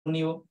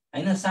हुने हो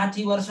हैन,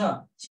 60 वर्ष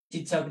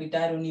शिक्षक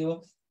रिटायर हुने हो,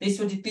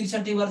 त्यसपछि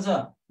 63 वर्ष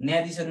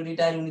न्यायाधीशहरू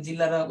रिटायर हुने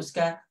जिल्ला र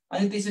उसका,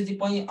 अनि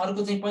त्यसपछि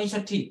अर्को चाहिँ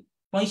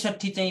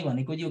 65 चाहिँ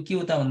भनेको यो के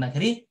हो त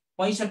भन्दाखेरि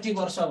 65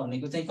 वर्ष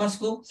भनेको चाहिँ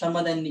कसको,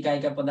 संवैधानिक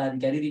निकायका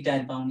पदाधिकारी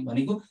रिटायर पाउने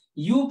भनेको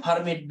यो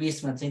फर्मेट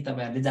बेसमा चाहिँ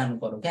तपाईहरुले जानु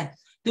पर्यो क्या।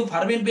 त्यो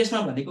फर्मेट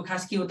बेसमा भनेको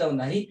खास के हो त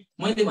भन्दाखेरि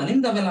मैले भने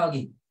नि तपाईलाई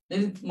अघि,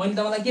 मैले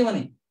तपाईलाई के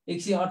भने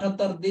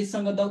 178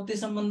 देशसँग दौत्य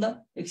सम्बन्ध,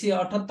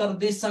 178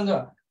 देशसँग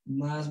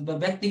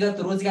व्यक्तिगत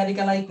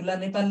रोजगारीका लागि खुला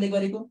नेपालले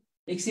गरेको,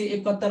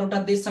 171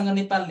 वटा देशसँग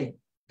नेपालले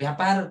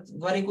व्यापार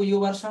गरेको यो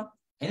वर्ष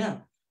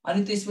हैन,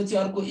 अनि त्यसपछि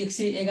अर्को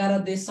 111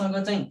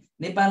 देशसँग चाहिँ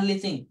नेपालले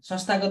चाहिँ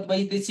संस्थागत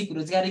वैदेशिक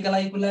रोजगारीका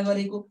लागि खुला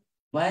गरेको,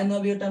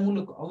 92 वटा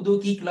मुलुक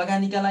औद्योगिक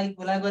लगानीका लागि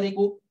खुला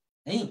गरेको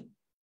है।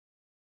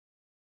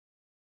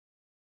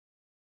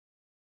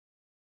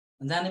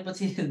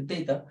 जानेपछि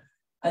त्यही त।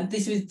 अनि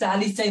त्यसपछि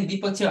 40 चाहिँ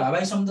द्विपक्षीय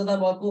हवाई सम्झौता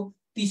भएको,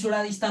 30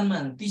 वटा स्थानमा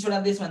 30 वटा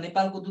देशमा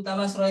नेपालको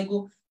दूतावास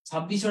रहेको,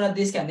 26 वटा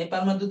देशका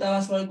नेपालमा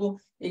दूतावास रहेको,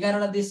 11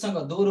 वटा देशसँग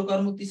दोहोरो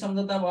करमुक्ति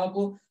सम्झौता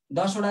भएको,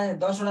 10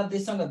 वटा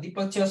देशसँग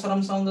द्विपक्षीय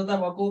श्रम सम्झौता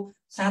भएको,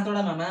 7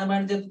 वटामा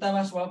महावाणिज्य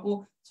दूतावास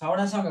भएको, 6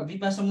 वटासँग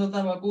विपा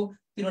सम्झौता भएको,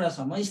 3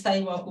 वटासम्म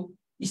स्थायी भएको,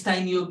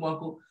 स्थायी नियोग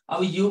भएको।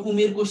 अब यो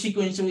उमेरको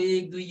सिक्वेन्स हो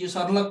 1 2, यो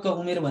सर्लक्क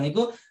उमेर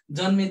भनेको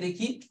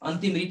जन्मेदेखि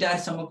अन्तिम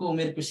रिटायरसम्मको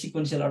उमेरको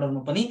सिक्वेन्सियल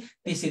अर्डरमा पनि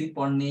त्यसरी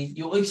पढ्ने,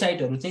 यो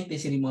वेबसाइटहरु चाहिँ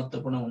त्यसरी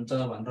महत्त्वपूर्ण हुन्छ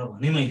भनेर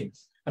भने मैले।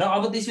 र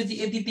अब त्यसपछि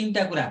यति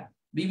 3टा कुरा,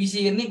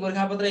 बीबीसी हेर्ने,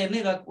 गोरखापत्र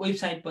हेर्ने र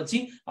वेबसाइट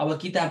पछि अब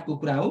किताबको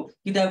कुरा हो।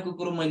 किताबको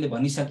कुरो मैले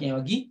भनिसके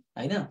अघि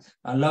हैन,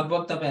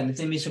 लगभग तपाईहरुले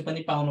चाहिँ मेसो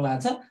पनि पाउनु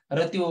भएको छ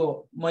र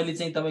त्यो मैले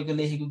चाहिँ तपाईको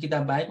लेखेको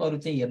किताब बाहेक अरु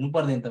चाहिँ हेर्नु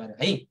पर्दैन तपाईहरु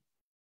है।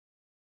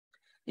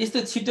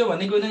 यस्तो छिटो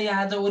भनेको हैन, यो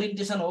आज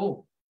ओरिएन्टेसन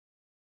हो,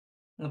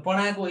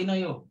 पढाएको होइन,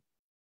 यो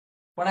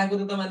पढाएको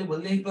त तपाईले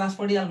भोलिदेखि क्लास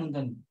पढिहाल्नुहुन्छ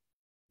नि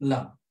ल।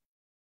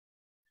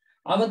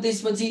 अब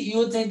त्यसपछि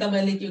यो चाहिँ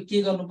तपाईले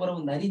के गर्नु पर्यो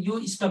भन्दाखेरि यो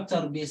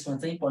स्ट्रक्चर बेसमा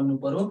चाहिँ पढ्नु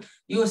पर्यो।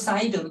 यो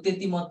साइटहरु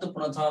त्यति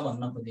महत्त्वपूर्ण छ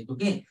भन्न खोजेको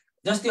के।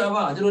 जस्तै अब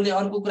हजुरले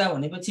अर्को कुरा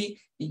भनेपछि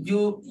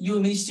यो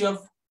मिनिस्ट्री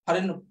अफ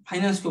फरेन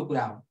फाइनान्सको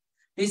कुरा हो,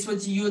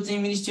 त्यसपछि यो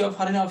चाहिँ मिनिस्ट्री अफ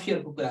फरेन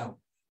अफेयरको कुरा हो,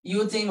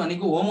 यो चाहिँ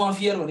भनेको होम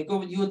अफेयर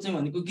भनेको यो चाहिँ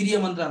भनेको गृह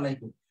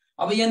मन्त्रालयको।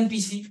 अब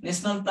एनपीसी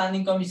नेशनल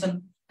प्लानिङ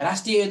कमिसन,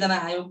 राष्ट्रिय योजना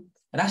आयोग,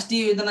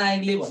 राष्ट्रिय योजना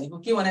आयोगले भनेको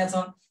के भनेको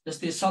छ,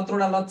 जस्तै 17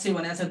 वटा लक्ष्य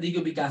भनेको छ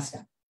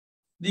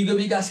दिगो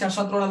विकासका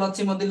 17 वटा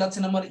लक्ष्य मध्ये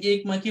लक्ष्य नम्बर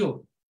 1 मा के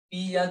हो,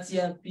 PHEG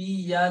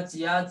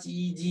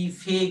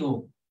फेग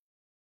हो,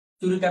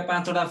 सुरुका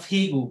 5 वटा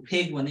फेग हो।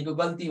 फेग भनेको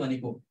गल्ती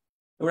भनेको,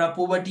 एउटा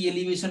पोभर्टी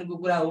एलिभेसनको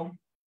कुरा हो,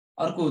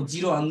 अर्को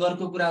जिरो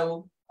हंगरको कुरा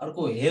हो,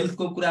 अर्को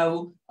हेल्थको कुरा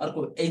हो,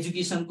 अर्को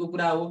एजुकेसनको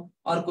कुरा हो,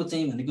 अर्को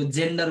चाहिँ भनेको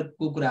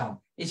जेन्डरको कुरा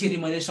हो। यसरी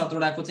मैले 17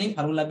 वटाको चाहिँ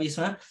फर्मुला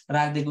बेसमा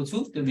राख्दिएको छु,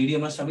 त्यो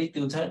भिडियोमा सबै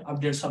त्यो छ,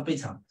 अपडेट सबै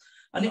छ।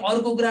 अनि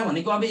अर्को कुरा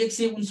भनेको अब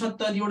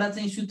 169 वटा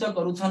चाहिँ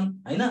सूचकहरु छन्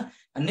हैन,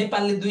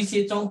 नेपालले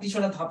 234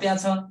 वटा थप्या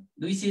छ,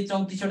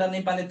 234 वटा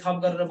नेपालले थप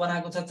गरेर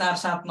बनाएको छ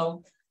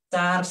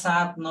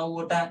 479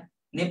 वटा।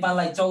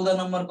 नेपाललाई 14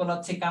 नम्बरको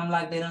लक्ष्य काम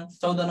लाग्दैन,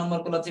 14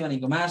 नम्बरको लक्ष्य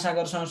भनेको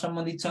महासागरसँग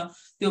सम्बन्धित छ,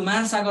 त्यो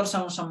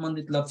महासागरसँग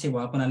सम्बन्धित लक्ष्य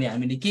भएको हुनाले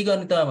हामीले के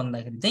गर्ने त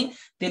भन्दाखेरि चाहिँ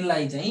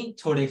त्यसलाई चाहिँ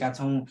छोडेका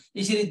छौं।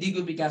 यसरी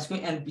दिगो विकासको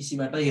एनपीसी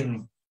बाट हेर्ने।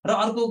 र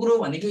अर्को कुरो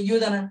भनेको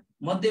योजना,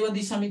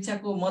 मध्यावधि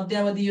समीक्षाको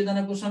मध्यावधि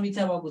योजनाको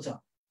समीक्षा भएको छ।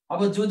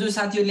 अब जो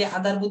साथीहरुले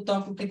आधारभूत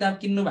तहको किताब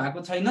किन्नु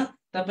भएको छैन,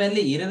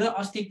 तपाईहरुले हेरेर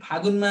अस्ति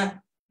फागुनमा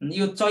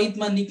यो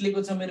चैतमा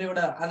निक्लेको छ मेरो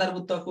एउटा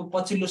आधारभूत तहको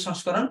पछिल्लो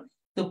संस्करण,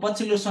 त्यो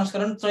पछिल्लो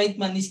संस्करण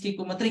चैतमा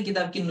निस्केको मात्रै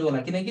किताब किन्नु होला,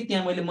 किनकि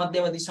त्यहाँ मैले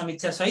मध्यावधि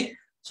समीक्षा सहित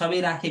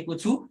सबै राखेको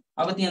छु।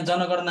 अब त्यहाँ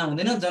जनगणना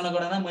हुँदैन,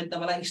 जनगणना मैले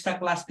तपाईलाई एक्स्ट्रा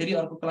क्लास फेरि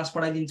अर्को क्लास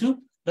पढाइदिन्छु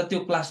र त्यो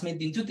क्लासमै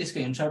दिन्छु, त्यसको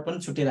हेन्डआउट पनि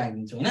छुट्टै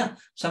राखिदिन्छु हैन,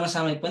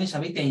 समसामयिक पनि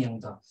सबै त्यही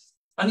आउँछ।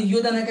 अनि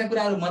योजनाका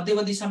कुराहरु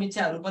मध्यावधि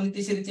समीक्षाहरु पनि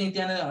त्यसरी चाहिँ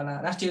त्यहाँ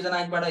राष्ट्रिय योजना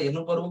आयोगबाट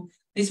हेर्नु पर्यो।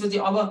 त्यसपछि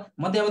अब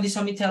मध्यावधि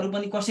समीक्षाहरु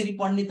पनि कसरी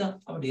पढ्ने त,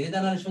 अब धेरै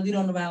जनाले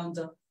सोधिरहनु भएको हुन्छ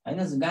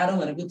हैन, गाह्रो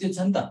भनेको त्यो छ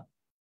नि त,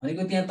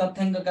 भनेको त्यहाँ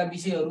तथ्याङ्कका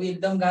विषयहरु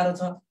एकदम गाह्रो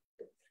छ।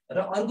 र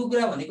अर्को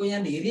कुरा भनेको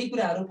यहाँ धेरै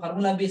कुराहरु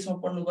फर्मुला बेसमा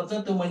पढ्नुपर्छ,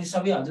 त्यो मैले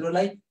सबै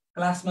हजुरलाई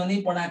क्लासमा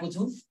नै पढाएको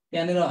छु।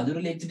 त्यहाँनेर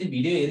हजुरले एकचोटी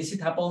भिडियो हेरेपछि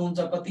थाहा पाउनुहुन्छ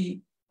कति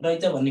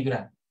रहेछ भन्ने कुरा।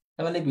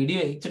 तपाईले भिडियो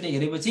एकचोटी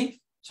हेरेपछि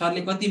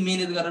सरले कति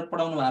मेहनत गरेर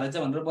पढाउनु भएको रहेछ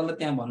भनेर बल्ल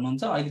त्यहाँ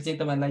भन्नुहुन्छ। अहिले चाहिँ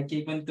तपाईलाई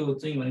केही पनि त्यो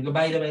चाहिँ भनेको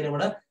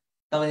बाहिरबाट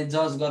तपाईले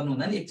जज गर्नु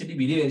हुँदा नि एकचोटी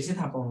भिडियो हेरेपछि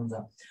थाहा पाउनुहुन्छ।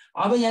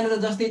 अब यहाँनेर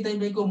जस्तै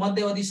तपाईको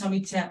मध्यावधि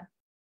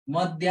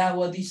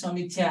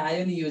समीक्षा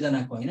आयो नि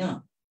योजनाको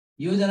हैन,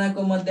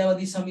 योजनाको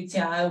मध्यावधि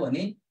समीक्षा आयो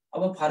भने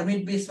अब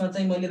फर्मेट बेसमा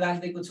चाहिँ मैले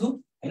राख्दिएको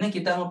छु हैन,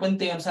 किताबमा पनि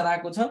त्यही अनुसार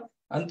आएको छ।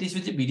 अनि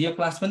त्यसपछि भिडियो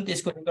क्लास पनि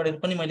त्यसको रेकर्डेड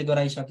पनि मैले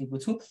गराइसकेको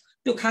छु।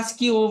 त्यो खास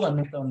के हो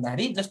भन्ने त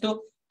भन्दाखेरि जस्तो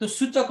त्यो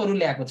सूचकहरु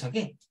ल्याएको छ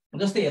के,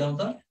 जस्तै हेरौँ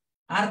त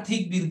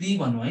आर्थिक वृद्धि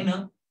भन्नु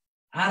हैन,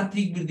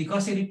 आर्थिक वृद्धि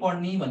कसरी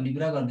पढ्ने भन्ने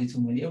कुरा गर्दै छु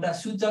मैले। एउटा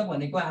सूचक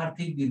भनेको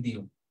आर्थिक वृद्धि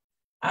हो।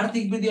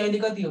 आर्थिक वृद्धि अहिले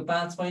कति हो,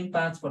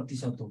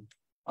 5.5% हो।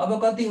 अब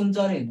कति हुन्छ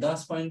अरे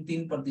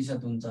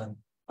 10.3% हुन्छ अरे,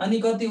 अनि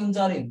कति हुन्छ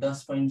अरे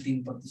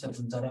 10.3%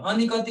 हुन्छ अरे,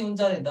 अनि कति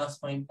हुन्छ अरे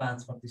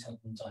 10.5%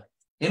 हुन्छ अरे।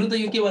 हेर्नु त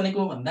यो के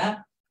भनेको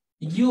भन्दा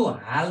यो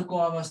हालको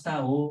अवस्था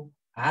हो,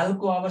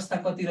 हालको अवस्था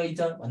कति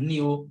रहेछ भन्ने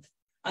हो।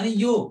 अनि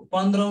यो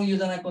 15औं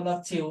योजनाको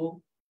लक्ष्य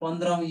हो,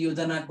 15औं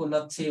योजनाको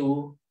लक्ष्य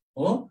हो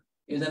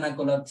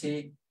योजनाको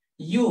लक्ष्य।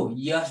 यो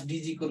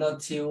एसडीजी को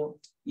लक्ष्य हो।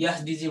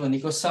 एसडीजी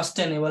भनेको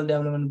सस्टेनेबल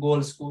डेभलपमेन्ट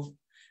गोल्सको,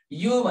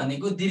 यो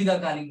भनेको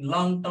दीर्घकालीन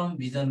लङ टर्म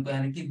भिजनको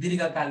यानि कि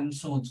दीर्घकालीन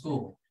सोचको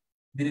हो।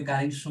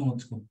 दीर्घकालीन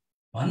सोचको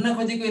भन्न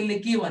खोजेको यसले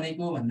के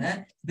भनेको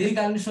भन्दा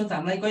दीर्घकालीन सोच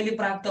हामीलाई कहिले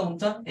प्राप्त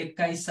हुन्छ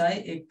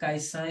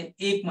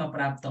 2101 मा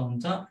प्राप्त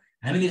हुन्छ।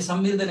 हामीले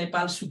समृद्ध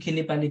नेपाल सुखी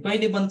नेपाली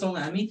कहिले बन्छौँ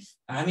हामी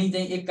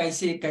चाहिँ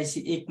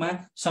 2101 मा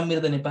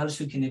समृद्ध नेपाल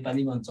सुखी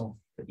नेपाली बन्छौँ।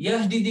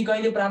 एसडीजी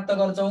कहिले प्राप्त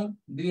गर्छौँ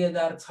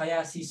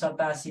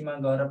 2086-87 मा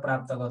गएर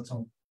प्राप्त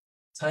गर्छौँ।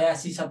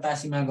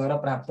 86-87 मा गएर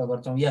प्राप्त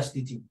गर्छौँ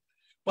एसडीजी।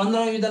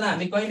 15औं योजना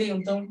हामी कहिले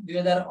हुन्छौँ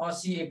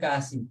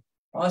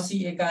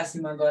 2080-81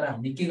 मा गएर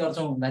हामी के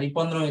गर्छौँ भन्दाखेरि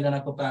 15औं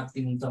योजनाको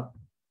प्राप्ति हुन्छ।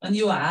 अनि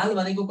यो हाल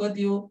भनेको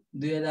कति हो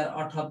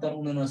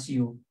 2078-79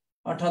 हो।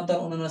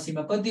 78-79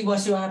 मा कति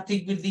बस्यो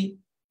आर्थिक वृद्धि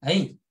है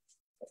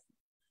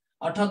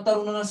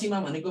 78-79 मा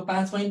भनेको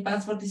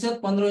 5.5%।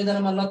 15औं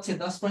योजनामा लक्ष्य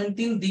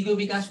 10.3। दिगो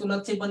विकासको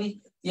लक्ष्य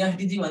पनि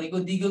एसडीजी भनेको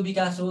दिगो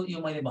विकास हो। यो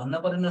मैले भन्न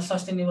परेन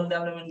सस्टेनेबल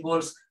डेभलपमेन्ट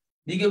गोल्स।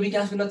 दिगो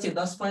विकासको लक्ष्य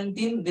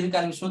 10.3,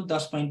 दीर्घकालीन सोच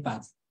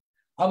 10.5।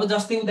 अब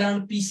जस्तै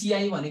उदाहरण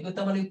पीसीआई भनेको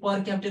तपाईले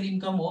पर क्यापिटल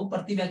इन्कम हो,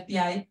 प्रति व्यक्ति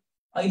आय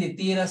अहिले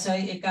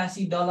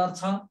 $1381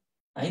 छ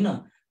हैन।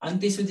 अनि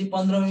त्यसपछि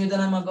 15औं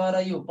योजनामा गएर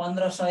यो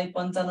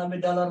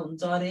 $1595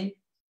 हुन्छ अरे।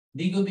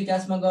 दिगो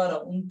विकासमा गएर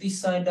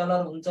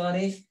 $2900 हुन्छ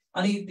अरे।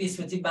 अनि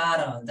त्यसपछि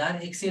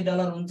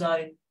 $12,100 हुन्छ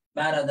अरे।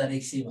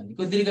 12,100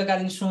 भनेको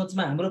दीर्घकालीन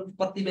सोचमा हाम्रो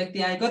प्रति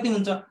व्यक्ति आय कति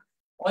हुन्छ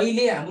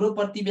अहिले हाम्रो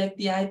प्रति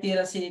व्यक्ति आय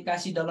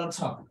 $1381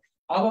 छ।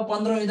 अब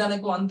 15औं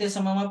योजनाको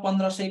अन्त्यसम्ममा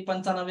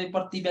 1595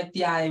 प्रति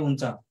व्यक्ति आय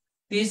हुन्छ।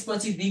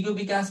 त्यसपछि दिगो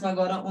विकासमा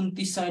गएर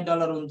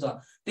 $2900 हुन्छ।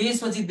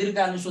 त्यसपछि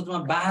दीर्घकालीन सोचमा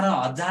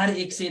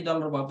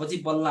 $12,100 भएपछि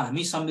बल्ल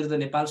हामी समृद्ध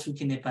नेपाल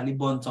सुखी नेपाली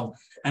बन्छौँ।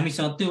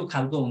 हामीसँग त्यो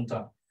खालको हुन्छ।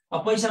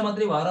 अब पैसा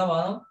मात्रै भएर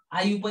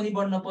आयु पनि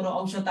बढ्न पर्यो।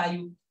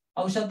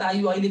 औसत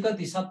आयु अहिले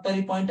कति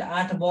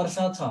 70.8 वर्ष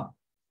छ।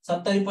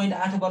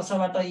 70.8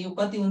 वर्षबाट यो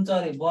कति हुन्छ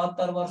अरे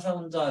 72 वर्ष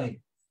हुन्छ अरे।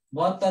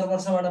 72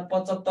 वर्षबाट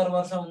 75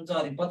 वर्ष हुन्छ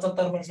अरे।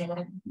 75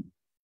 वर्षबाट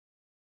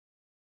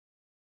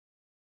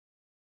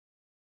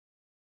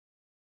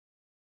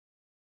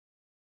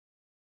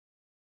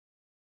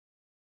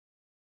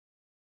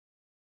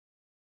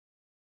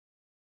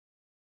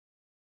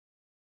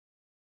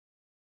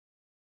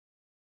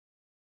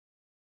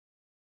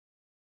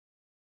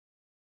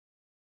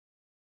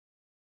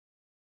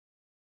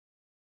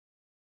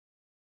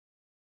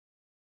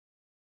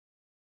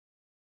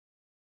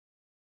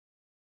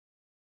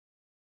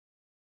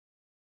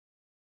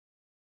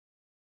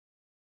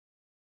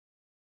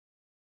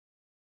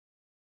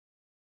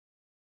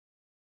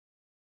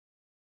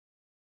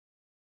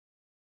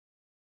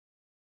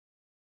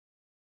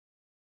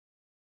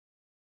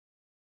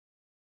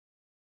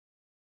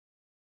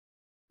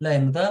ल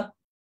हेर्नु त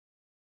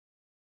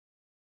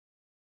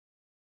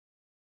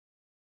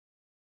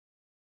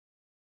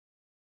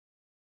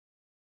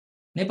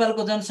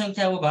नेपालको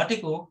जनसङ्ख्या अब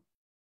घटेको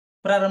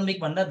प्रारम्भिक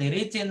भन्दा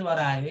धेरै चेन्ज भएर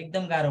आयो।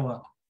 एकदम गाह्रो भयो।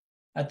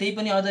 त्यही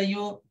पनि अझ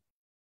यो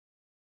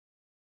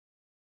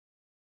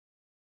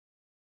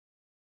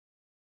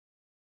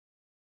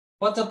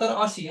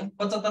 75-80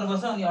 75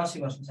 वर्ष अनि 80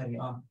 वर्ष सरी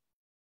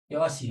यो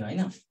 80 हो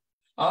हैन।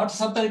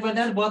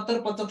 70.8 72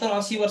 75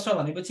 80 वर्ष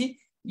भनेपछि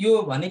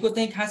यो भनेको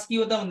चाहिँ खास के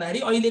हो त भन्दाखेरि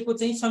अहिलेको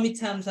चाहिँ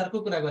समीक्षा अनुसारको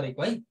कुरा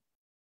गरेको है।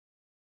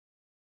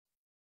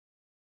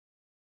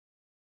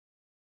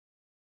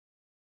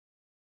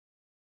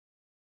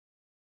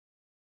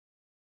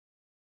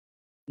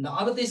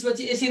 अब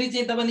त्यसपछि यसरी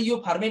चाहिँ तपाईले यो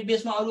फर्मेट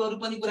बेसमा अरु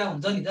पनि कुरा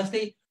हुन्छ नि।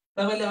 जस्तै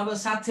तपाईले अब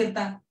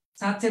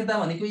साक्षरता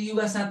भनेको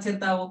युवा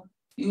साक्षरता हो।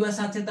 युवा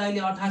साक्षरता अहिले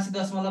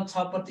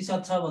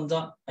 88.6% छ भन्छ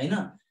हैन।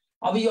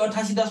 अब यो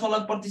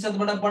 88%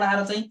 बाट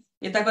बढाएर चाहिँ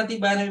यता कति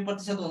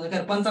 92%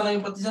 हुँदाखेरि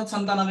 95%,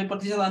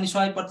 97% अनि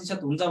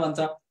 100% हुन्छ भन्छ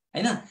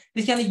हैन।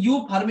 त्यसकारण यो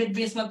फर्मेट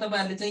बेसमा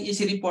तपाईहरुले चाहिँ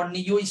यसरी पढ्ने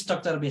यो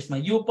स्ट्रक्चर बेसमा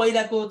यो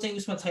पहिलाको चाहिँ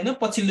उसमा छैन,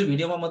 पछिल्लो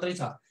भिडियोमा मात्रै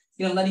छ।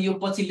 किनभने यो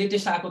पछि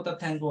लेटेस्ट आएको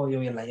तथ्याङ्क हो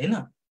यो यसलाई हैन।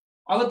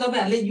 अब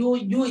तपाईहरुले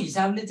यो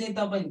हिसाबले चाहिँ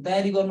तपाई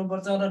तयारी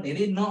गर्नुपर्छ र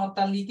धेरै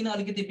नअत्तालिकिन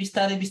अलिकति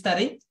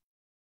बिस्तारै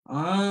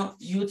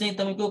यो चाहिँ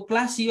तपाईको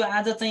क्लास यो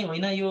आज चाहिँ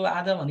होइन। यो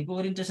आज भनेको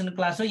ओरिएन्टेसन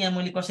क्लास हो। यहाँ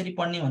मैले कसरी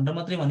पढ्ने भनेर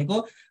मात्रै भनेको।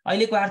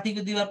 अहिलेको आर्थिक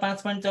वृद्धि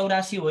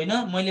 5.84 होइन,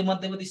 मैले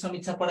मध्यवर्ती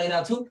समीक्षा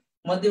पढाइरहेको छु।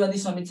 मध्यवर्ती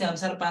समीक्षा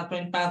अनुसार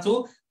 5.5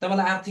 हो।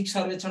 तपाईलाई आर्थिक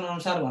सर्वेक्षण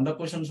अनुसार भनेर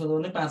क्वेशन सोध्यो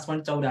भने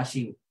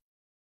 5.84 हो।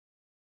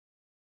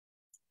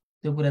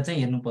 त्यो कुरा चाहिँ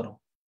हेर्नु पर्यो।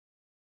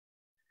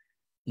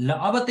 ल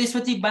अब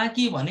त्यसपछि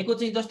बाँकी भनेको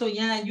चाहिँ जस्तो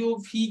यहाँ यो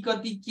फी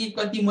कति के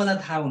कति मलाई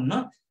थाहा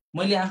हुन्न।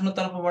 मैले आफ्नो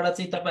तर्फबाट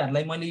चाहिँ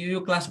तपाईहरुलाई मैले यो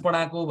क्लास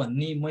पढाएको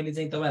भन्ने मैले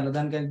चाहिँ तपाईहरुलाई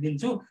जानकारी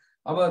दिन्छु।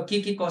 अब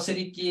के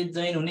कसरी के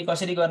जोइन हुने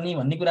कसरी गर्ने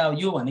भन्ने कुरा हो।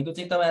 यो भनेको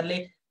चाहिँ तपाईहरुले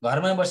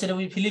घरमा बसेर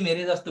उही फिल्म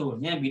हेरे जस्तो हो।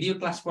 यहाँ भिडियो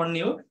क्लास पढ्ने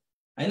हो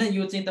हैन।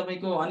 यो चाहिँ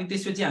तपाईको अनि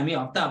त्यसपछि हामी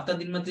हप्ता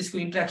दिनमा त्यसको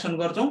इन्टरेक्सन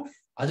गर्छौं।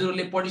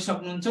 हजुरहरुले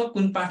पढिसक्नुहुन्छ,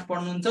 कुन पाठ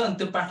पढ्नुहुन्छ अनि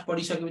त्यो पाठ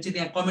पढिसकेपछि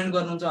त्यहाँ कमेन्ट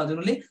गर्नुहुन्छ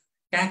हजुरहरुले।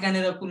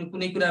 कहाँनिर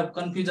कुनै कुरा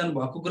कन्फ्युजन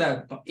भएको कुरा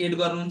एड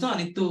गर्नुहुन्छ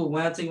अनि त्यो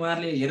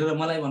उहाँहरूले हेरेर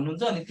मलाई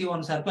भन्नुहुन्छ अनि त्यो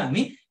अनुसारको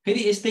हामी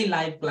फेरि यस्तै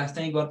लाइभ क्लास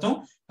चाहिँ गर्छौँ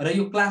र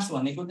यो क्लास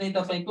भनेको चाहिँ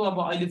तपाईँको अब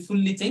अहिले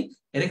फुल्ली चाहिँ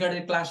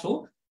रेकर्डेड क्लास हो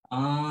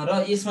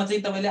र यसमा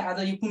चाहिँ तपाईँले आज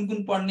यो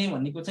कुन पढ्ने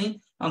भनेको चाहिँ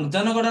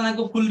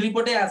जनगणनाको फुल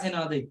रिपोर्टै आएको छैन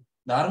अझै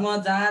धर्म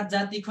जात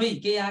जाति खोइ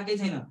केही आएकै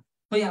छैन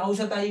खोइ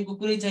औसत आयुको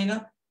कुरै छैन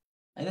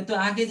होइन त्यो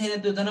आएकै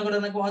छैन त्यो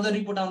जनगणनाको अझ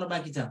रिपोर्ट आउन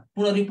बाँकी छ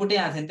पूर्ण रिपोर्टै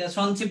आएको छैन त्यहाँ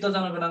संक्षिप्त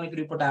जनगणनाको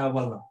रिपोर्ट आयो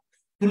बल्ल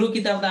ठुलो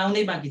किताब त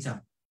आउनै बाँकी छ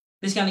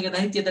त्यस कारणले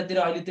गर्दाखेरि त्यतातिर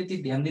अहिले त्यति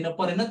ध्यान दिन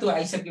परेन त्यो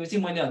आइसकेपछि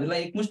मैले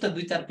हजुरलाई एकमुष्ट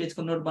 2-4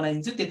 पेजको नोट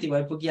बनाइदिन्छु त्यति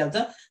भए पुगिहाल्छ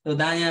त्यो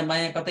दायाँ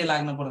बायाँ कतै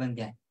लाग्न पर्दैन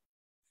त्यहाँ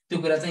त्यो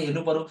कुरा चाहिँ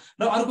हेर्नु पर्यो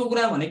र अर्को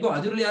कुरा भनेको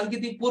हजुरले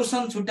अलिकति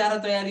पोर्सन छुट्याएर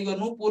तयारी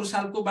गर्नु पोहोर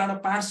सालकोबाट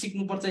पाठ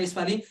सिक्नुपर्छ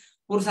यसपालि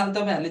पोहोर साल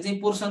तपाईँहरूले चाहिँ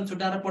पोर्सन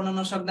छुट्याएर पढ्न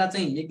नसक्दा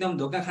चाहिँ एकदम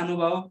धोका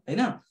खानुभयो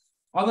होइन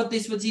अब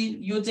त्यसपछि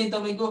यो चाहिँ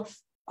तपाईँको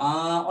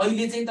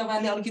अहिले चाहिँ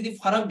तपाईँहरूले अलिकति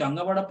फरक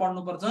ढङ्गबाट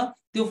पढ्नुपर्छ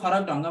त्यो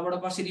फरक ढङ्गबाट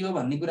कसरी हो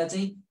भन्ने कुरा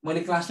चाहिँ मैले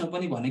क्लासमा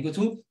पनि भनेको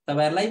छु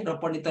तपाईँहरूलाई र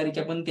पढ्ने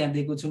तरिका पनि त्यहाँ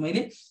दिएको छु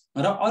मैले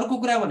र अर्को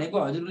कुरा भनेको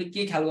हजुरले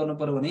के ख्याल गर्नु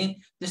पर्यो भने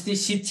जस्तै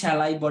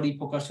शिक्षालाई बढी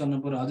फोकस गर्नु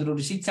पर्यो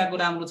हजुरहरू शिक्षाको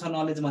राम्रो छ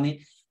नलेज भने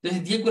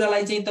त्यो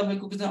कुरालाई चाहिँ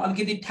तपाईँको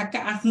अलिकति ठ्याक्क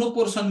आफ्नो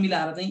पोर्सन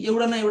मिलाएर चाहिँ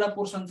एउटा न एउटा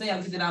पोर्सन चाहिँ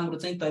अलिकति राम्रो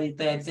चाहिँ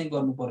तयारी चाहिँ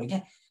गर्नु पर्यो क्या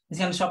त्यस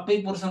कारण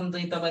सबै पोर्सन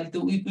चाहिँ तपाईँले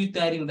त्यो उही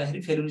तयारी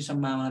हुँदाखेरि फेल हुने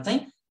सम्भावना चाहिँ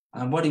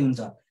बढी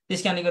हुन्छ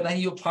त्यस कारणले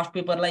गर्दाखेरि यो फर्स्ट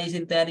पेपरलाई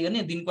यसरी तयारी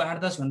गर्ने दिनको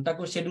 8-10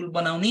 घण्टाको सेड्युल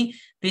बनाउने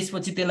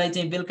त्यसपछि त्यसलाई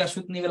चाहिँ बेलुका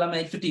सुत्ने बेलामा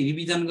एकचोटि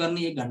रिभिजन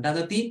गर्ने 1 घण्टा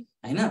जति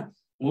होइन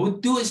हो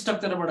त्यो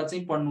स्ट्रक्चरबाट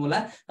चाहिँ पढ्नु होला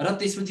र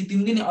त्यसपछि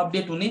दिनदिनै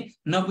अपडेट हुने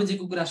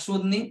नबुझेको कुरा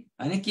सोध्ने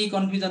होइन के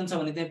कन्फ्युजन छ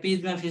भने त्यहाँ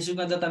पेजमा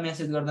फेसबुकमा जता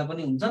मेसेज गर्दा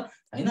पनि हुन्छ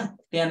होइन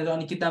त्यहाँनिर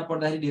अनि किताब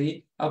पढ्दाखेरि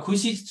धेरै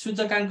खुसी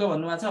सूचकाङ्क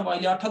भन्नुभएको छ अब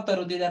अहिले 78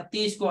 हो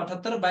 2023 को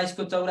 78 22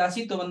 को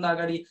 84 त्योभन्दा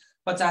अगाडि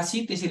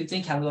 85 त्यसरी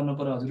चाहिँ ख्याल गर्नु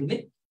पर्यो हजुरले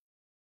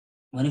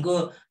भनेको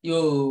यो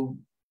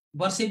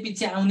वर्षै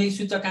पछि आउने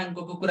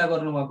सूचकाङ्कको कुरा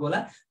गर्नुभएको होला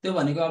त्यो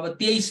भनेको अब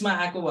 23 मा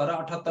आएको भएर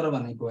 78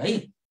 भनेको है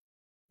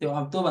त्यो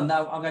अब त्योभन्दा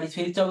अगाडि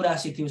फेरि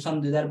 84 थियो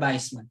सन्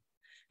 2022 मा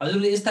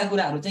हजुरले यस्ता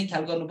कुराहरू चाहिँ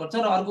ख्याल गर्नुपर्छ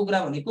र अर्को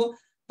कुरा भनेको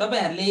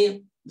तपाईँहरूले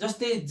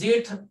जस्तै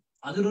जेठ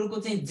हजुरहरूको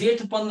चाहिँ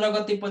जेठ 15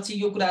 गते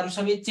पछि यो कुराहरू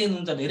सबै चेन्ज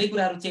हुन्छ धेरै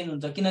कुराहरू चेन्ज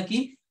हुन्छ किनकि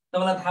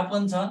तपाईँलाई थाहा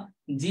पनि छ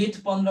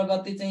जेठ 15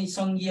 गते चाहिँ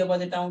सङ्घीय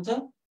बजेट आउँछ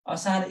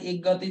असार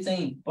 1 गते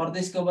चाहिँ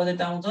प्रदेशको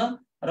बजेट आउँछ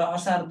र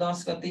असार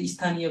 10 गते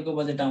स्थानीयको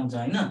बजेट आउँछ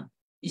होइन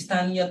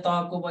स्थानीय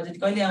तहको बजेट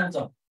कहिले आउँछ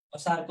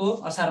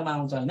असारमा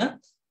आउँछ होइन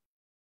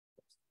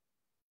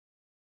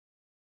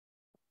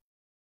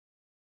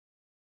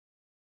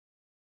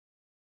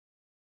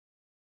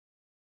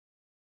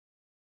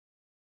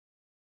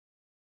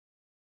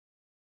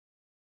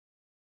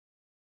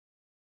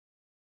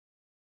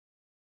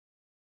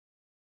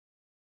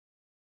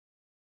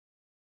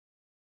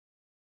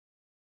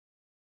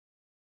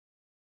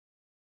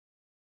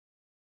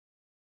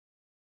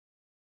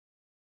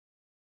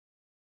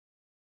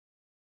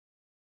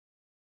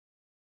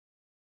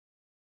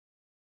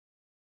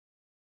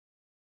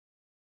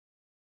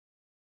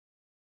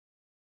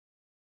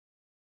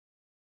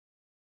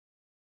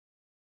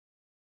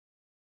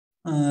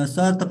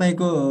सर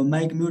तपाईँको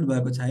माइक म्युट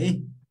भएको छ है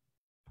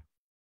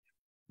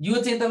यो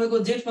चाहिँ तपाईँको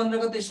जेठ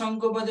 15 गते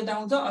सङ्घको बजेट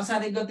आउँछ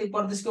असार 1 गते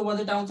प्रदेशको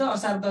बजेट आउँछ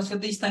असार 10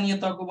 गते स्थानीय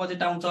तहको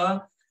बजेट आउँछ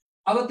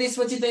अब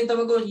त्यसपछि चाहिँ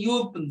तपाईँको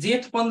यो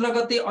जेठ 15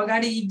 गते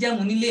अगाडि इक्जाम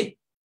हुनेले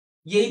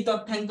यही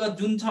तथ्याङ्क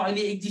जुन छ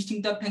अहिले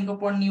एक्जिस्टिङ तथ्याङ्क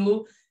पढ्ने हो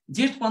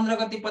जेठ 15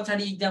 गते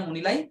पछाडि इक्जाम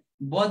हुनेलाई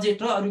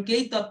बजेट र अरू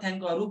केही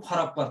तथ्याङ्कहरू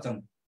फरक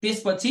पर्छन्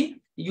त्यसपछि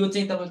यो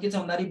चाहिँ तपाईँ के छ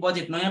भन्दाखेरि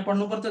बजेट नयाँ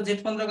पढ्नुपर्छ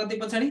जेठ 15 गते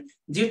पछाडि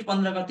जेठ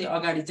 15 गते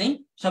अगाडि चाहिँ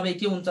सबै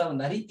के हुन्छ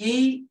भन्दाखेरि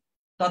यही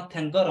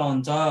तथ्याङ्क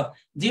रहन्छ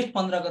जेठ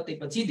 15 गते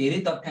पछि धेरै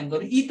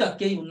तथ्याङ्कहरू यी त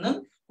केही हुन्न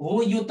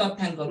हो यो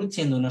तथ्याङ्कहरू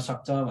चेन्ज हुन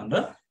सक्छ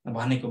भनेर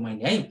भनेको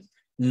मैले है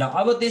ल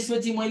अब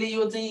त्यसपछि मैले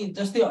यो चाहिँ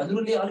जस्तै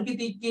हजुरले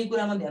अलिकति के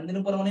कुरामा ध्यान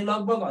दिनु पर्यो भने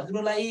लगभग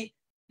हजुरलाई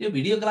यो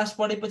भिडियो क्लास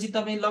पढेपछि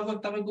तपाईँ लगभग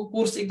तपाईँको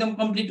कोर्स एकदम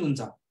कम्प्लिट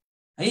हुन्छ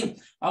है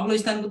अग्लो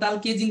स्थानको ताल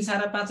केजिङ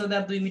सारा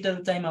 5002 मिटर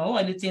उचाइमा हो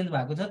अहिले चेन्ज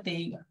भएको छ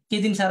त्यही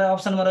केजिङ सारा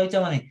अप्सनमा रहेछ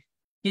भने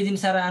केजिङ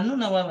सारा हान्नु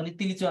नभए भने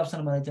तिलिचो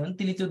अप्सनमा रहेछ भने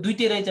तिलिचो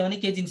दुईटै रहेछ भने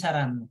केजिङ सारा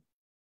हान्नु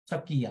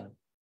सकिहाल्यो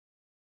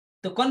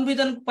त्यो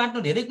कन्फ्युजन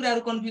पार्टमा धेरै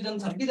कुराहरू कन्फ्युजन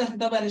छ कि जस्तै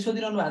तपाईँहरूले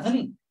सोधिरहनु भएको छ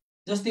नि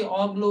जस्तै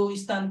अग्लो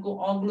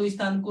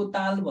स्थानको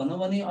ताल भनौँ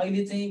भने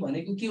अहिले चाहिँ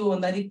भनेको के हो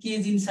भन्दाखेरि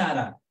केजिङ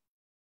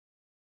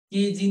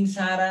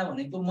सारा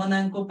भनेको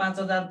मनाङको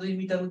 5002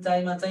 मिटर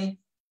उचाइमा चाहिँ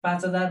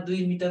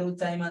 5002 मिटर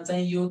उचाइमा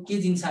चाहिँ यो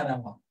केजिङ सारा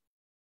भयो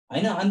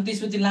होइन अनि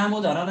त्यसपछि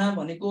लामो झरना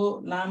भनेको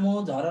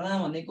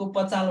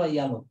पचाल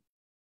भइहाल्यो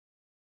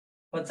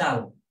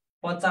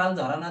पचाल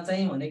झरना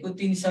चाहिँ भनेको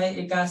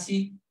 381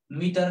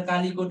 मिटर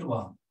कालीकोट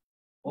भयो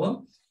हो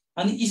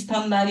अनि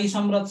स्तनधारी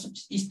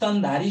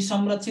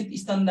संरक्षित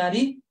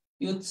स्तनधारी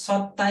यो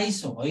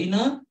 27 होइन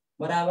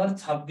बराबर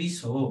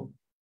 26 हो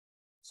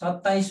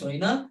 27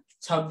 होइन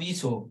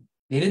 26 हो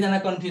धेरैजना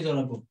कन्फ्युज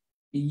हुनको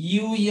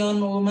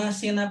युएनओमा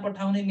सेना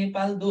पठाउने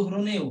नेपाल दोस्रो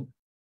नै हो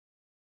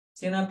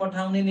सेना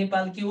पठाउने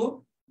नेपाल के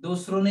हो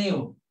दोस्रो नै हो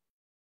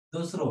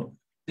दोस्रो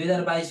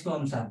 2022 को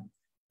अनुसार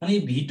अनि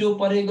भिटो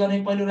प्रयोग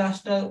गर्ने पहिलो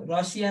राष्ट्र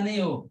रसिया नै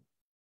हो।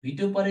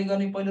 भिटो प्रयोग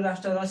गर्ने पहिलो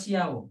राष्ट्र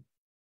रसिया हो।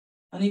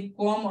 अनि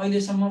कम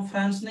अहिलेसम्म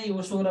फ्रान्स नै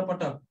हो 16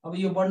 पटक। अब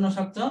यो बढ्न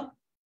सक्छ,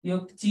 यो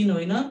चीन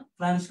होइन,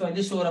 फ्रान्सको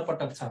अहिले 16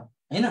 पटक छ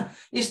हैन।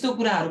 यस्तो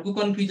कुराहरूको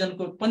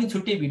कन्फ्युजनको पनि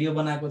छुट्टै भिडियो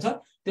बनाएको छ,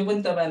 त्यो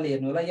पनि तपाईहरुले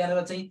हेर्नु होला।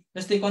 यहाँनिर चाहिँ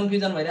जस्तै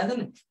कन्फ्युजन भइरहेछ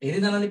नि,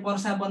 धेरैजनाले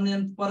पर्सा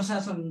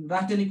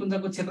राष्ट्रिय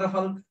निकुञ्जको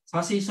क्षेत्रफल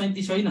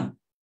 637 होइन,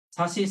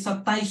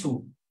 627 हो,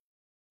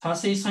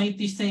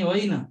 637 चाहिँ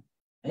होइन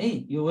है,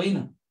 यो होइन।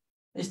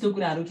 यस्तो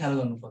कुराहरू ख्याल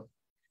गर्नु पर्छ।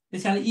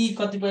 त्यसकारण यी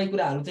कतिपय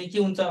कुराहरू चाहिँ के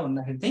हुन्छ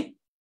भन्दाखेरि चाहिँ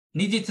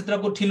निजी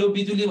क्षेत्रको ठिलो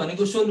बिजुली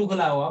भनेको सोलु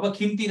खोला हो। अब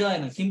खिम्ती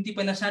रहेन, खिम्ती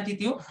पहिला 60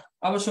 थियो,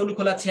 अब सोलु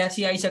खोला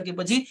 86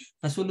 आइसकेपछि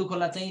सोलु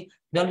खोला चाहिँ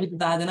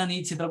जलविद्युत आयोजना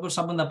निजी क्षेत्रको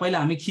सबभन्दा पहिला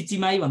हामी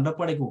खिचिमाई भनेर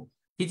पढेको।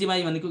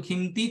 खिचिमाई भनेको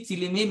खिम्ती,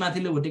 चिलिमे,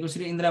 माथिल्लो भुटेको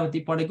श्री इन्द्रावती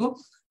पढेको।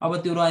 अब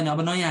त्यो रहेन,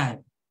 अब नयाँ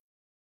आयो।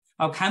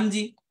 अब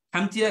खाम्जी,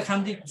 खाम्ची र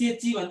खाम्ची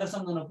चेची भनेर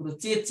सम्झाउन पुरो।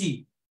 चेची,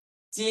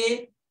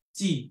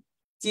 चेची,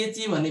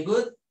 चेची भनेको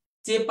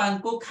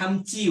चेपाङको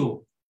खाम्ची हो।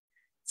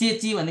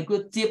 चेची भनेको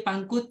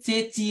चेपाङको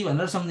चेची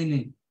भनेर सम्झिने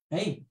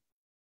है।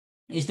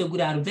 यस्तो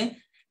कुराहरू चाहिँ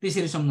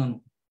त्यसरी सम्झाउनु।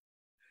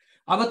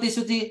 अब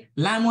त्यसपछि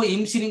लामो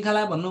हिम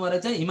श्रृङ्खला भन्नुभयो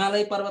रहेछ,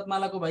 हिमालय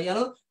पर्वतमालाको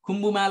भइहाल्यो।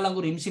 खुम्बु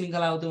महालङ्गुर हिम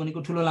श्रृङ्खला हो, त्यो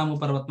भनेको ठुलो लामो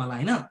पर्वतमाला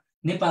होइन,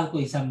 नेपालको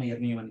हिसाबमा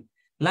हेर्ने हो भने।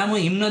 लामो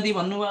हिम नदी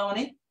भन्नुभयो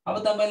भने अब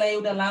तपाईलाई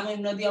एउटा लामो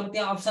हिम नदी, अब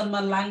त्यहाँ अप्सनमा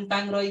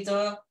लाङटाङ रहेछ,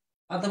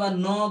 अथवा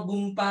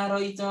नगुम्पा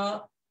रहेछ,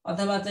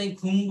 अथवा चाहिँ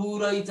खुम्बु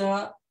रहेछ,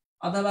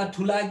 अथवा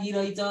ठुलागी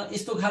रहेछ।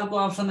 यस्तो खालको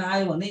अप्सन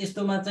आयो भने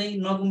यस्तोमा चाहिँ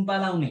नगुम्पा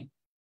लाउने,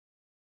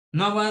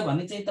 नभए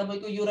भने चाहिँ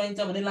तपाईको यो रहन्छ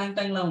भने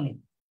लाङटाङ लाउने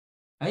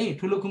है,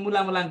 ठुलो खुम्बु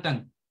लामो लाङटाङ।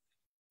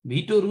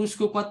 भिटो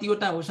रुसको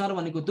कतिवटा हो सर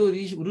भनेको, त्यो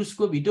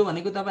रुसको भिटो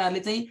भनेको तपाईहरुले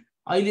चाहिँ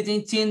अहिले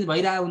चाहिँ चेन्ज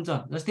भइरहेको हुन्छ।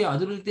 जस्तै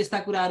हजुरले त्यस्ता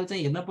कुराहरू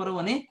चाहिँ हेर्न पर्यो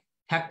भने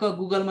ठ्याक्क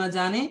गुगलमा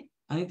जाने,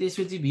 अनि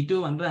त्यसपछि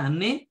भिटो भनेर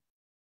हान्ने,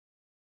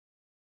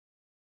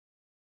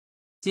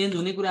 चेन्ज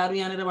हुने कुराहरू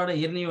यहाँनिरबाट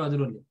हेर्ने हो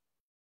हजुरहरूले।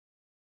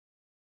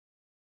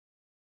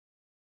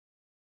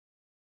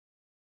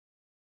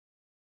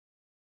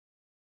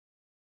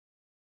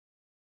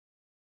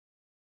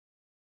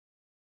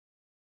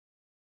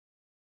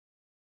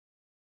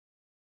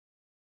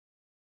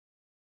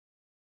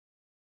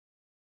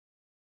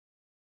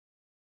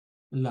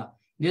 ल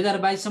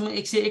 2022 सम्म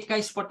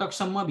 121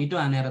 पटकसम्म भिटो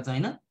हानेर छ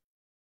हैन,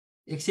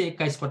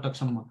 121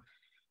 पटकसम्म।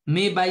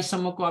 मे 22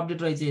 सम्मको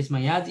अपडेट रहेछ यसमा।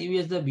 याज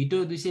US the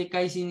veto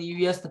 221 in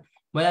US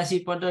 82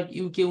 पटक,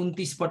 युके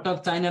 29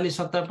 पटक, चाइनाले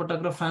 70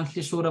 पटक र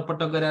फ्रान्सले 16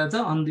 पटक गरेर छ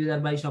अन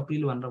 2022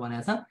 अप्रिल भनेर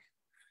भनेको छ।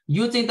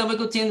 यो चाहिँ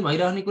तपाईको चेन्ज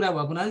भइरहने कुरा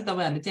भएको हुनाले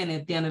तपाईहरुले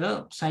चाहिँ त्यहाँनेर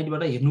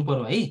साइटबाट हेर्नु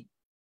पर्यो है।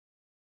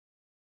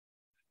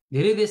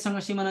 धेरै देशसँग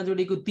सीमाना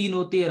जोडिएको 3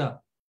 हो 13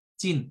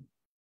 चीन।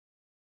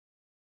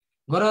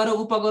 ग्रह र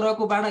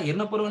उपग्रहको बाटा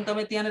हेर्न पर्यो भने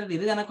तपाई त्यहाँनेर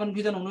धेरैजना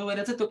कन्फ्युजन हुनु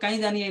भइरहेछ, त्यो कहीँ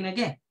जानी हैन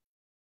के।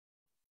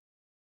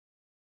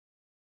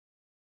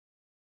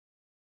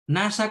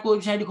 नासाको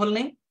वेबसाइट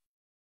खोल्ने,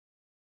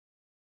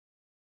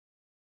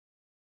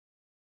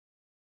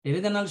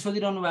 धेरैजनाले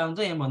सोधिरहनु भएको हुन्छ,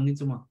 यहाँ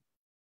भनिदिन्छु म।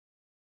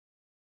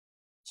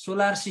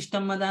 सोलर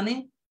सिस्टममा जाने,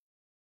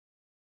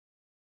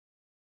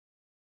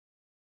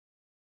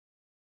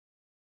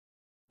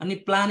 अनि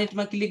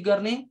प्लानेटमा क्लिक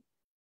गर्ने,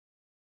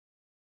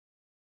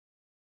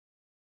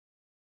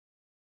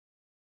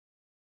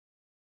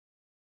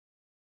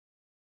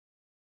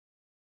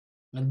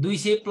 अनि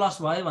 200 प्लस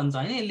भयो भन्छ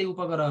हैन यसले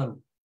उपग्रहहरू।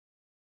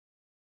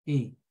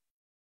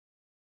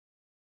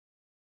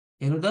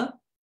 हेर्नु त,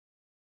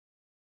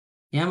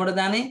 यहाँबाट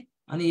जाने,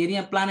 अनि हेरि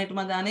यहाँ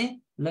प्लानेटमा जाने।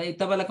 ल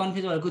तपाईलाई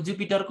कन्फ्युज भएको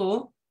जुपिटरको हो।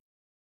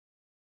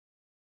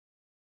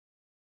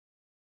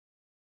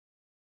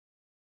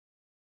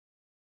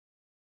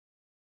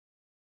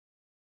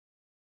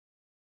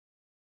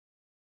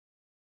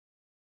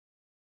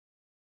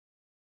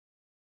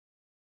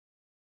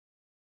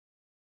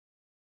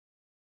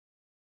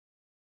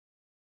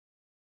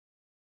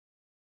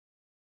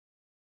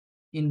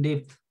 इन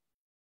डेप्थ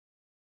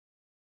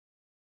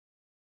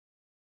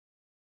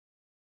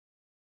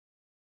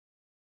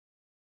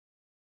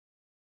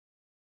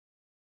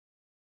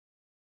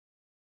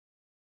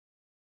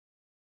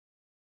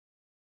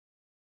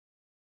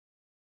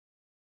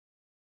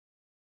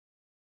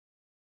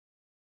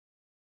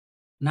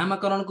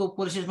नामाकरणको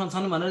प्रोसेसमा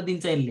छन् भनेर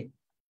दिन्छ यसले।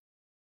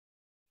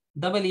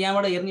 तपाईले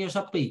यहाँबाट हेर्ने हो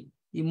सबै।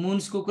 यी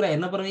मुन्सको कुरा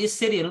हेर्न पर्यो,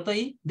 यसरी हेर्नु त।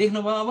 यी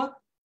देख्नुभयो अब,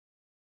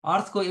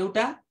 अर्थको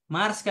एउटा,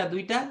 मार्सका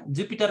 2टा,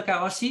 जुपिटरका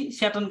 80,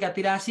 स्याटर्नका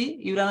 83,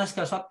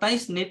 युरानसका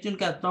 27,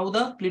 नेप्च्युनका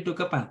 14,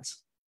 प्लुटोका 5।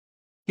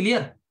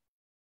 क्लियर?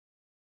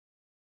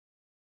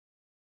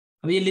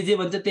 अब यसले जे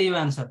भन्छ त्यही हो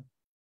आन्सर।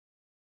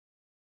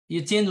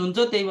 यो चेन्ज हुन्छ,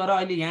 त्यही भएर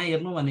अहिले यहाँ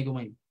हेर्नु भनेको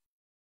मैले।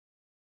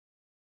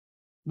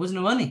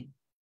 बुझ्नुभयो नि?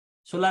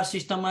 सोलर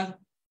सिस्टममा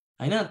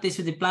हैन,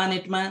 त्यसपछि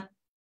प्लानेटमा,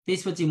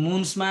 त्यसपछि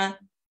मुन्समा,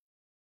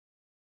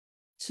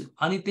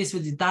 अनि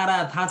त्यसपछि तारा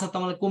थाहा छ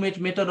तपाईलाई, कोमेट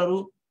मेटरहरू,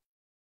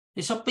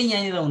 यो सबै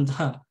यहाँनिर हुन्छ।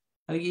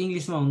 अलिकति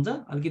इङ्ग्लिसमा हुन्छ,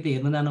 अलिकति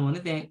हेर्न जानु भने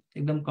त्यहाँ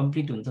एकदम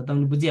कम्प्लिट हुन्छ,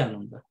 तपाईले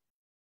बुझिहाल्नुहुन्छ।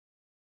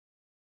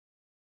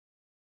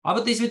 अब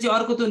त्यसपछि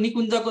अर्को त्यो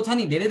निकुञ्जको छ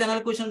नि,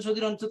 धेरैजनाले क्वेसन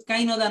सोधिरहन्छ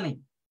कहीँ नजाने।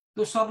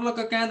 त्यो सर्लक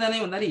कहाँ जाने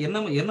भन्दाखेरि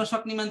हेर्न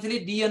सक्ने मान्छेले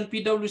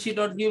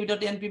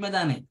dnpwc.gov.np मा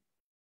जाने,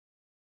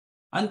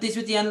 अनि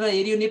त्यसपछि यहाँनिर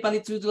हेरियो नेपाली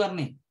चुज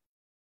गर्ने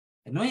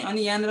हेर्नु है।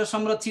 अनि यहाँनिर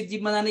संरक्षित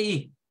जीवमा जाने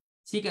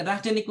ठिक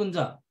राष्ट्रिय निकुञ्ज।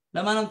 ल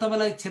मानव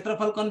तपाईँलाई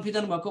क्षेत्रफल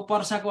कन्फ्युजन भएको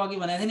पर्साको अघि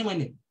भनेको थिएँ नि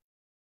मैले,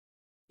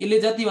 यसले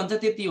जति भन्छ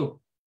त्यति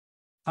हो,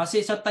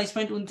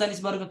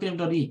 627.39 वर्ग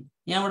किलोमिटर।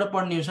 यहाँबाट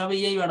पढ्ने हो सबै,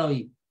 यहीबाट हो।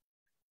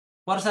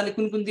 पर्साले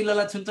कुन कुन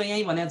जिल्लालाई छुन्छ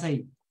यही भनेको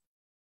छ।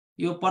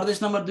 यो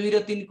प्रदेश नम्बर 2 र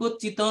 3 को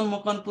चितवन,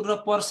 मकनपुर र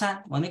पर्सा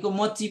भनेको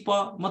मचिप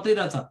मात्रै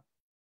रहेछ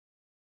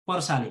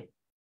पर्साले।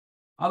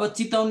 अब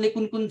चितवनले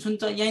कुन कुन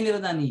छुन्छ यहीँनिर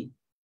जाने,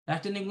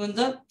 राष्ट्रिय निकुञ्ज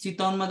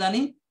चितवनमा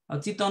जाने।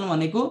 चितवन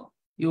भनेको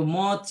यो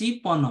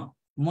मचिपन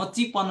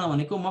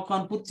भनेको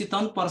मकनपुर,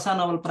 चितवन, पर्सा,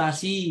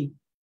 नवलपरासी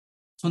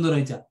छुँदो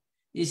रहेछ।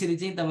 यसरी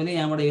चाहिँ तपाईँले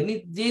यहाँबाट हेर्ने,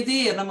 जे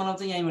हेर्न मन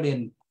आउँछ यहीँबाट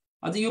हेर्ने।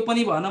 अझ यो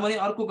पनि भएन भने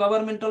अर्को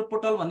गभर्मेन्टल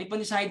पोर्टल भन्ने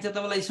पनि साइट छ,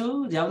 तपाईँलाई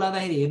यसो झ्याउ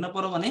लाग्दाखेरि हेर्न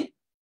पर्यो भने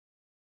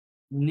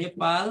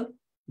Nepal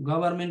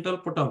governmental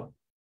portal.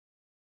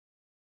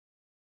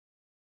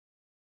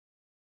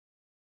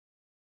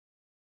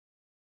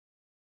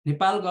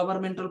 Nepal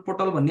governmental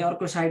portal भन्ने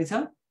अर्को साइट छ,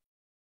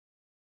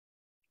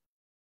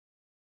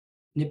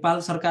 नेपाल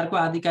सरकारको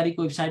आधिकारिक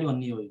वेबसाइट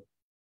भन्ने हो यो।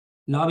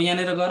 ल अब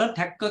यहाँनिर गएर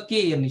ठ्याक्क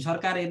के हेर्ने,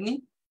 सरकार हेर्ने,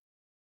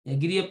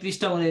 गृह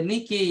पृष्ठ हेर्ने,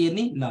 के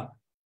हेर्ने, ल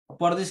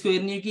प्रदेशको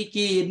हेर्ने हो कि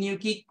के हेर्ने हो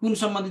कि कुन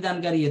सम्बन्धी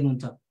जानकारी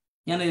हेर्नुहुन्छ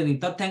यहाँनिर हेर्ने,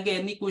 तथ्याङ्क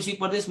हेर्ने, कोशी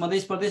प्रदेश, मध्य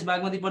प्रदेश,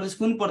 बागमती प्रदेश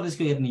कुन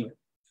प्रदेशको हेर्ने हो,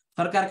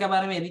 सरकारका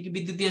बारेमा हेर्ने कि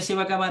विद्युतीय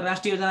सेवाका बारेमा,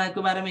 राष्ट्रिय योजना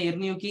आयोगको बारेमा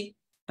हेर्ने हो कि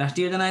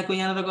राष्ट्रिय योजना आयोगको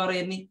यहाँनिर गएर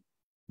हेर्ने,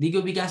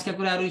 दिगो विकासका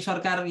कुराहरू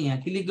सरकार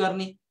यहाँ क्लिक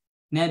गर्ने,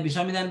 न्याय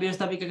संविधान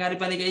व्यवस्थापिका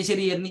कार्यपालिका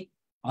यसरी हेर्ने।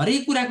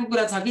 हरेक कुराको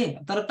कुरा छ के,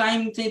 तर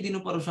टाइम चाहिँ दिनु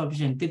पर्यो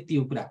सफिसियन्ट, त्यति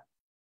हो कुरा।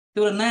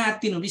 त्यो भएर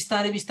नआत्तिनु,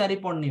 बिस्तारै बिस्तारै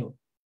पढ्ने हो।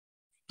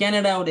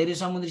 क्यानाडा हो धेरै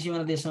समुद्री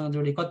सीमा देशसँग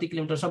जोडे, कति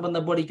किलोमिटर सबभन्दा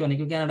बढी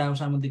भनेको क्यानाडा हो,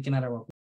 समुद्री किनारा भएको।